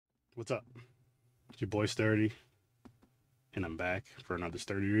What's up? It's your boy Sturdy, and I'm back for another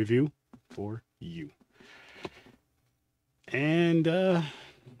Sturdy review for you. And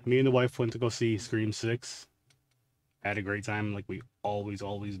me and the wife went to go see Scream 6. Had a great time like we always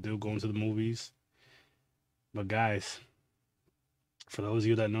do going to the movies. But guys, for those of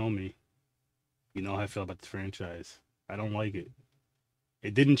you that know me, you know how I feel about this franchise. I don't like it.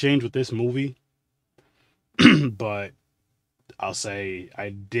 It didn't change with this movie, but I'll say I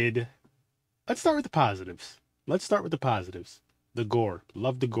did. Let's start with the positives. Let's start with the positives. The gore.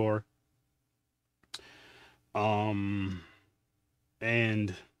 Love the gore. Um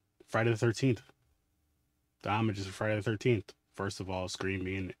and Friday the 13th. The homages for Friday the 13th. First of all, Scream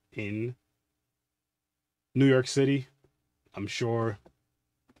being in New York City. I'm sure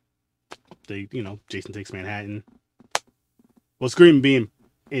Jason Takes Manhattan. Well, Scream being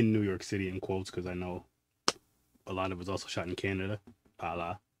in New York City in quotes because I know a lot of it was also shot in Canada, a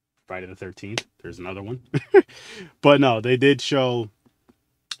la Friday the 13th. There's another one. But no, they did show.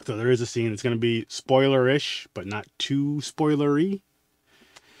 So there is a scene. It's going to be spoiler-ish, but not too spoilery.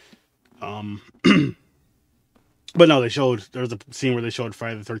 Um, but no, there was a scene where they showed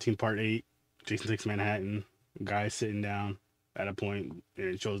Friday the 13th Part 8, Jason Takes Manhattan, guy sitting down at a point, and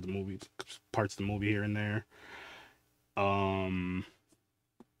it shows the movie, parts of the movie here and there.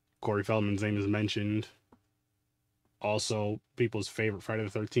 Corey Feldman's name is mentioned. Also, people's favorite Friday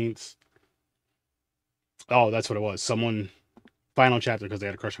the 13th. Oh, that's what it was. Someone, final chapter, because they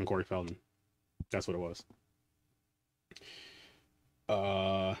had a crush on Corey Feldman. That's what it was.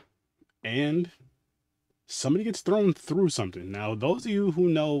 And somebody gets thrown through something. Now, those of you who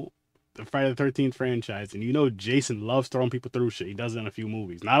know the Friday the 13th franchise, and you know Jason loves throwing people through shit. He does it in a few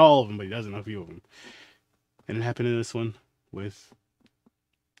movies. Not all of them, but he does it in a few of them. And it happened in this one with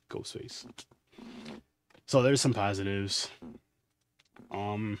Ghostface. So there's some positives.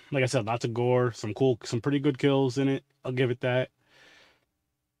 Like I said, lots of gore, some pretty good kills in it. I'll give it that.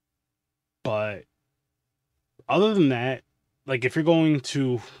 But other than that, like if you're going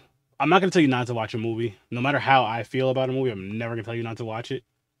to, I'm not gonna tell you not to watch a movie. No matter how I feel about a movie, I'm never gonna tell you not to watch it.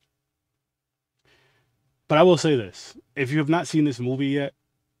 But I will say this: if you have not seen this movie yet,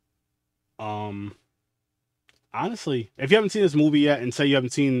 um, honestly, if you haven't seen this movie yet, and say you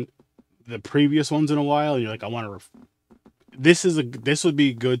haven't seen the previous ones in a while, and you're like, I want to, this would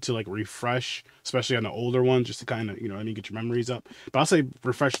be good to like refresh, especially on the older ones, just to kind of get your memories up. But I'll say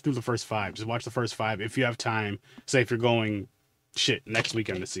refresh through the first five. Just watch the first five if you have time. Say if you're going, next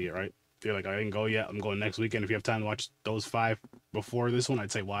weekend to see it, right? If you're like, I didn't go yet, I'm going next weekend. If you have time to watch those five before this one,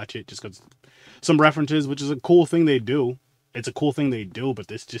 I'd say watch it just because some references, which is a cool thing they do. It's a cool thing they do, but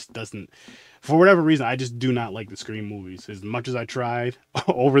this just doesn't, for whatever reason, I just do not like the Scream movies. As much as I tried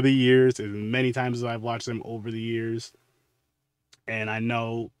over the years, as many times as I've watched them over the years, and I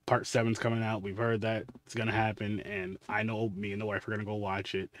know part 7's coming out. We've heard that it's going to happen, and I know me and the wife are going to go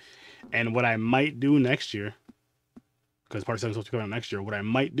watch it. And what I might do next year, because part 7's supposed to come out next year, what I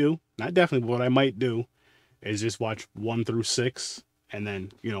might do, not definitely, but what I might do, is just watch 1 through 6, and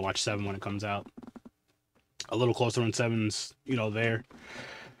then, watch 7 when it comes out. A little closer when 7's, there.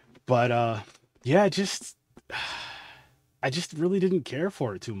 But, yeah, I just really didn't care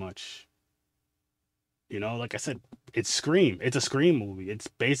for it too much. Like I said, it's Scream. It's a Scream movie. It's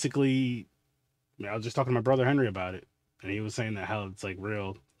basically, I was just talking to my brother Henry about it, and he was saying that how it's like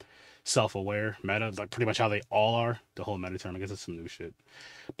real self-aware meta, like pretty much how they all are. The whole meta term, I guess it's some new shit,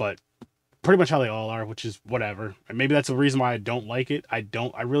 but pretty much how they all are, which is whatever. And maybe that's the reason why I don't like it. I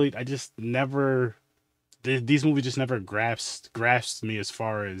just never. These movies just never grasped me as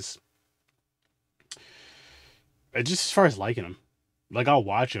far as liking them. Like I'll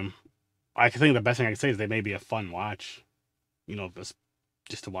watch them. I think the best thing I can say is they may be a fun watch, just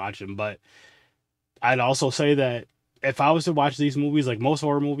to watch them. But I'd also say that if I was to watch these movies, like most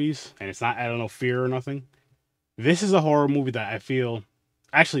horror movies, and it's not, I don't know, fear or nothing, this is a horror movie that I feel.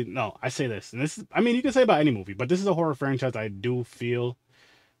 Actually, no, I say this, and you can say about any movie, but this is a horror franchise I do feel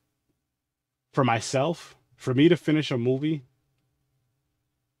for myself, for me to finish a movie,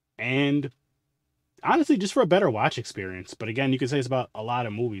 and honestly, just for a better watch experience. But again, you can say it's about a lot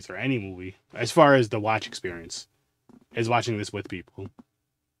of movies or any movie. As far as the watch experience, is watching this with people.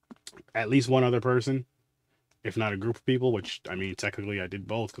 At least one other person, if not a group of people, which, technically I did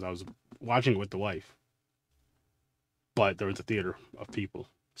both because I was watching it with the wife. But there was a theater of people.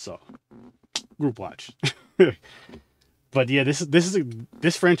 So, group watch. But yeah,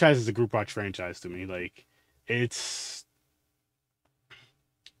 this franchise is a group watch franchise to me. Like, it's,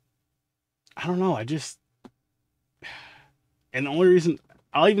 I don't know. And the only reason,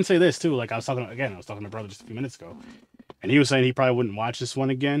 I'll even say this too. Like I was talking to my brother just a few minutes ago, and he was saying he probably wouldn't watch this one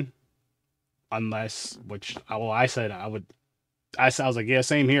again unless, which, well, I said I would. I was like, yeah,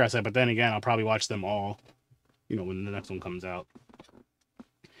 same here. I said, but then again, I'll probably watch them all, when the next one comes out.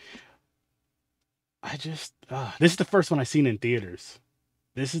 This is the first one I seen in theaters.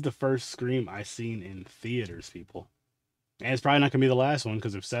 This is the first Scream I seen in theaters, people. And it's probably not gonna be the last one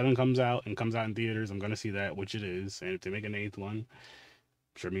because if 7 comes out and comes out in theaters, I'm gonna see that, which it is. And if they make an 8th one,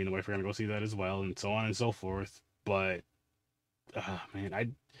 I'm sure me and the wife are gonna go see that as well, and so on and so forth. But man, I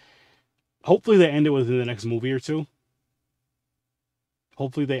hopefully they end it within the next movie or two.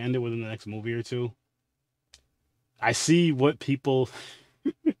 Hopefully they end it within the next movie or two. I see what people.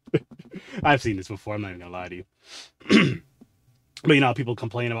 I've seen this before. I'm not even gonna lie to you. But people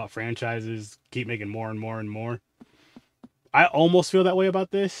complain about franchises, keep making more and more and more. I almost feel that way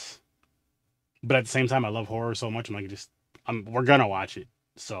about this, but at the same time, I love horror so much. I'm like, we're gonna watch it.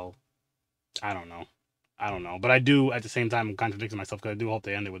 So, I don't know. I don't know, but I do at the same time. I'm contradicting myself because I do hope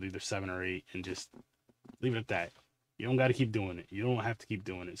they end it with either 7 or 8 and just leave it at that. You don't got to keep doing it. You don't have to keep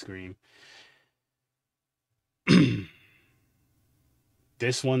doing it. Scream.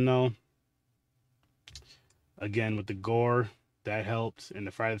 This one though, again with the gore, that helped, and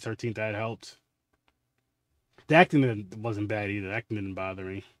the Friday the 13th that helped. The acting wasn't bad either. The acting didn't bother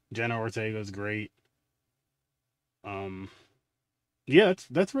me. Jenna Ortega's great. Yeah,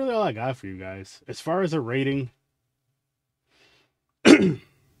 that's really all I got for you guys. As far as a rating,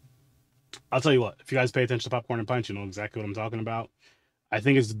 I'll tell you what. If you guys pay attention to Popcorn and Punch, you know exactly what I'm talking about. I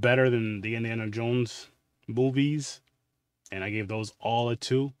think it's better than the Indiana Jones movies, and I gave those all a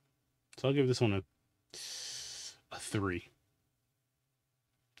 2. So I'll give this one a 3.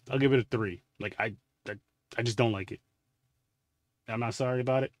 I'll give it a 3. Like I just don't like it. I'm not sorry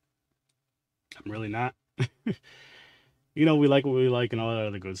about it. I'm really not. We like what we like and all that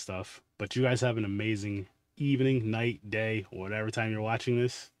other good stuff. But you guys have an amazing evening, night, day, whatever time you're watching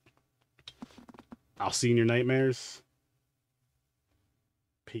this. I'll see you in your nightmares.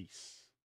 Peace.